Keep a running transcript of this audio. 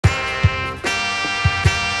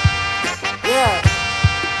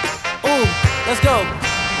go.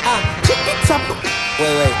 Chicken chopper.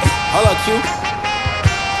 Wait. Hold up, Q.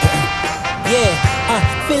 Yeah,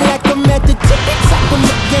 feel like I'm at the tippy top of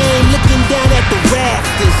my game, looking down at the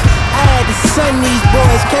rafters. I had to son these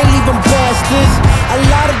boys, can't leave them bastards. A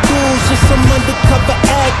lot of dudes, just some undercover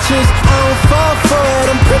actors. I don't fall for it,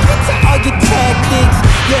 I'm privy to all your tactics.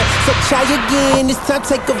 Yeah, so try again, this time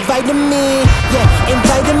take a vitamin. Yeah,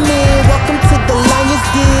 invite them in, welcome to the Lion's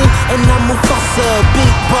Den. And I'm Mufasa,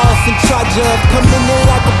 big boss in charge of coming in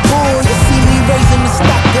like a bull. You see me raising the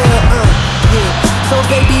stock up, yeah. So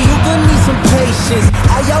baby, you gon' need some patience.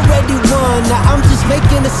 I already won, now I'm just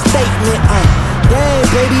making a statement. Damn,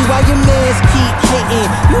 baby, why your mans keep hating?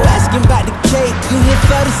 You asking about the cake, you here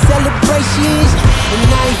for the celebrations? And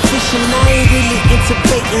I ain't fishing, I ain't really into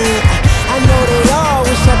baiting. I know they all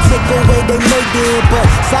wish I take away they made it, but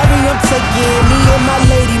sorry I'm taking me and my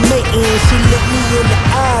lady mating. She looked me in the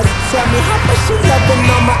eye to tell me how much she loving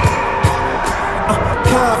on my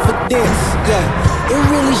confidence, yeah. It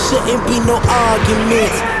really shouldn't be no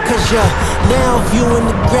arguments, cause you're now viewing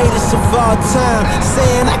the greatest of all time,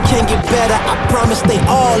 saying I can't get better, I promise they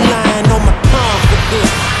all lying on my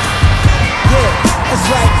confidence. Yeah, that's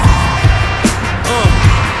right.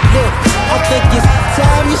 Look, I think it's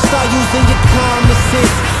time you start using your common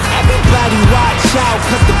sense. Everybody watch out,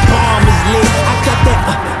 cause the bomb is lit. I got that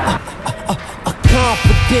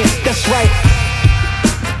confidence, that's right.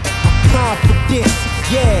 Confidence,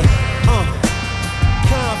 yeah,